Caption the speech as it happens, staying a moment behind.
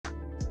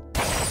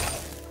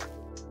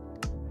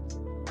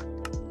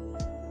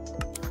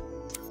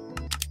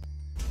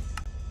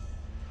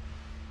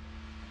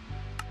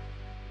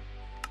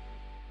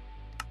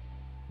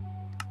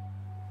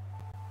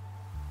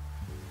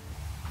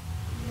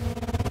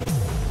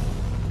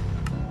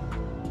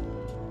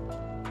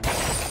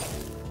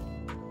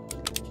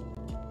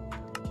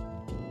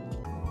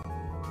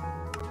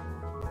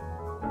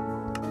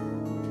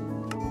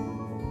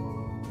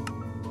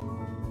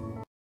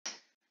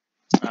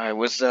Alright,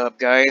 what's up,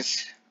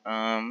 guys?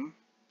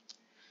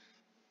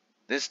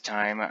 This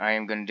time I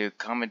am gonna do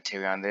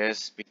commentary on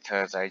this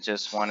because I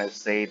just want to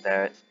say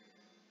that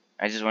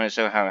I just want to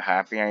show how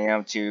happy I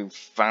am to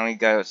finally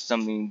got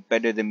something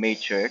better than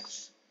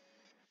Matrix.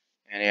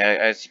 And yeah,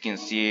 as you can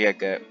see, I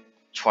got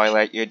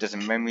Twilight Year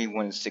doesn't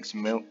memory 60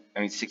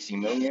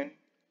 million.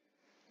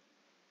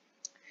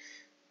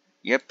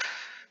 Yep.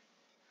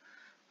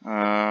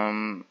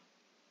 Um,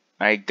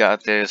 I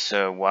got this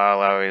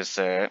while I was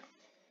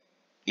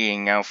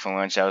eating out for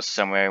lunch. I was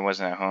somewhere, I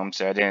wasn't at home,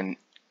 so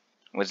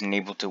wasn't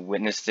able to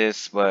witness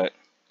this, but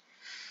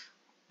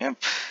yep.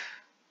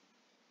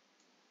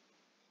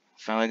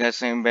 Finally got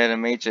something better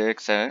than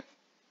Matrix. Um,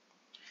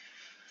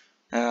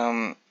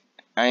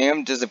 I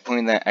am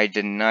disappointed that I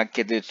did not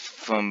get it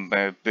from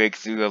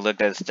Breakthrough. I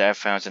looked at the stat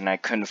files and I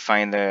couldn't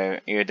find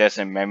the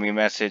iridescent memory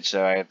message,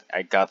 so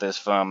I got this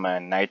from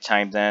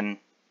Nighttime then,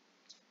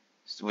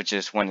 which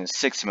is 1 in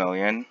 6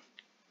 million.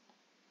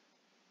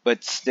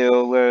 But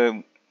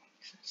still,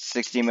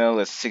 60 mil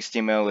is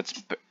 60 mil. It's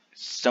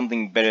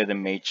something better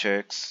than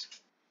Matrix.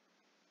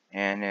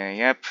 And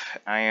yep,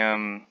 I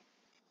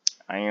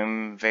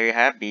am very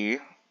happy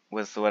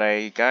with what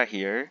I got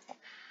here.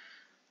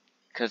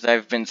 Because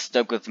I've been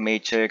stuck with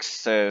Matrix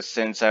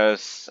since I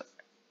was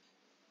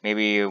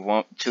maybe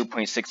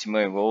 2.6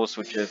 million rolls,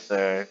 which is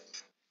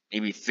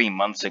maybe 3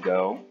 months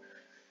ago.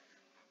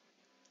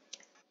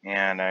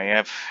 And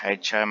yep, I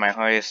tried my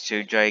hardest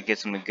to try to get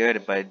something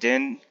good, but I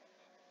didn't.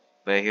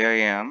 But here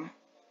I am.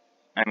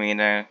 I mean,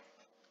 it.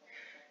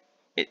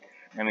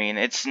 I mean,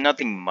 it's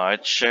nothing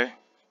much,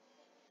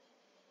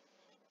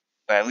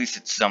 but at least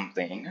it's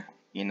something,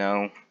 you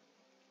know.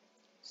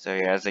 So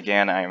yes,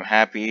 again, I'm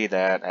happy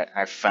that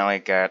I finally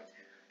got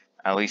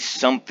at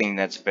least something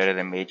that's better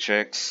than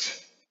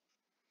Matrix.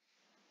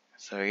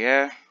 So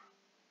yeah.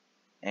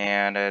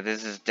 And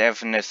this is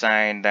definitely a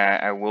sign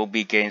that I will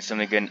be getting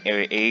something good in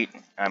Area 8.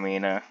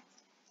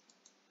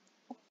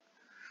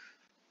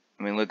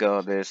 Look at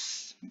all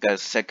this. Got a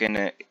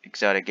second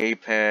exotic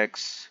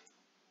apex.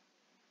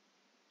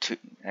 Two,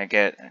 I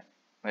get,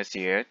 let's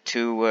see here,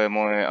 two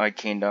more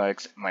arcane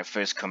dogs. My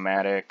first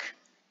chromatic.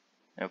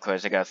 And of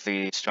course, I got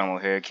 3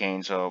 stronghold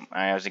hurricanes. So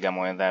I also got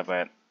more than that,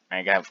 but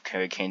I got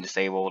hurricane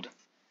disabled.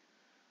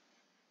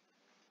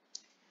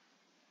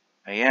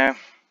 But yeah,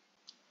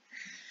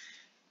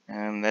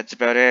 that's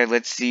about it.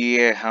 Let's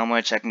see how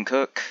much I can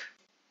cook.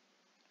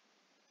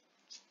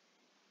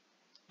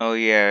 Oh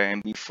yeah,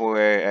 and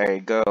before I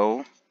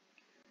go,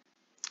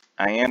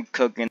 I am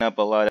cooking up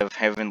a lot of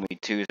Heavenly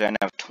 2s. I now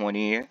have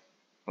 20.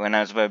 When I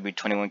was about to be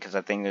 21 because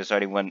I think there's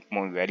already one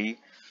more ready.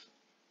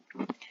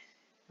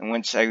 And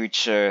once I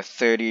reach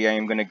 30, I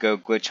am going to go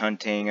glitch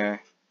hunting. Right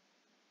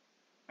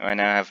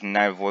now I have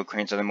 9 void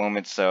cranes at the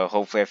moment, so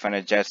hopefully I find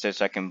a jester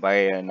so I can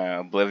buy an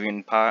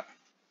oblivion pot.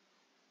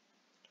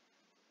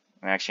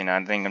 Actually, no,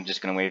 I think I'm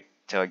just going to wait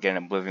till I get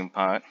an oblivion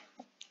pot.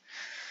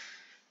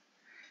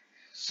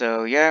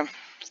 So yeah,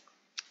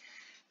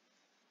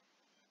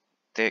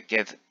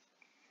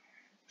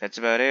 that's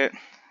about it.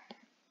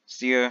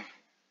 See ya.